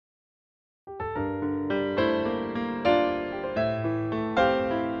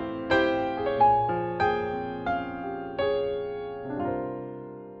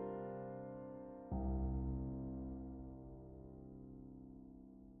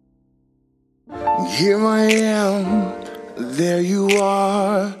Here I am, there you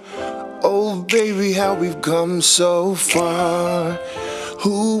are. Oh baby, how we've come so far.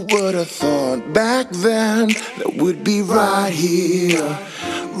 Who would have thought back then that we'd be right here,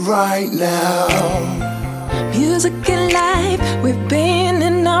 right now? Music and life, we've been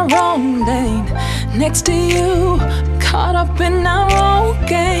in our own lane. Next to you, caught up in our own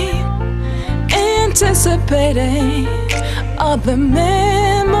game, anticipating all the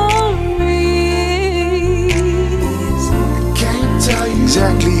memories. I can't tell you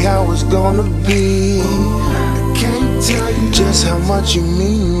exactly how it's gonna be. I can't tell you just how much you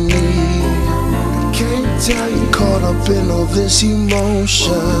mean to me. I can't tell you, caught up in all this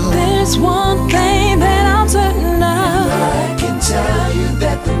emotion. There's one thing that I'm certain of. I can tell you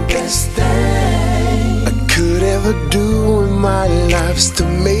that the best thing I could ever do in my life's to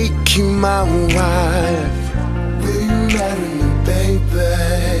make you my wife. Will you marry me, baby?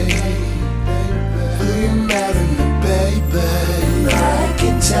 Will you marry me, baby? I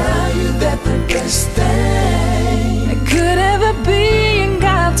can tell you that the best thing It could ever be in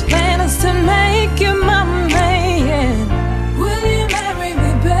God's plan is to make you my man. Will you marry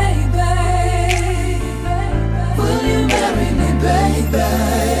me, baby? Will you marry me, baby?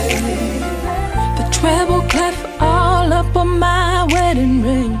 The treble clef all up on my wedding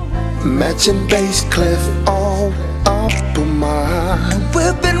ring, matching bass clef all up on mine.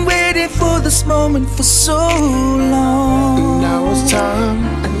 We've been waiting for this moment for so long. And now it's time,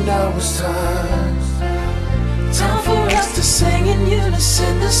 and now it's time. time for us to sing in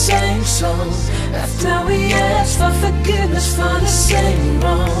unison the same song. After we ask for forgiveness for the same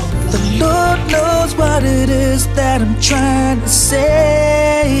wrong. The Lord knows what it is that I'm trying to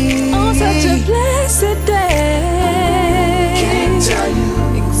say. On such a blessed day,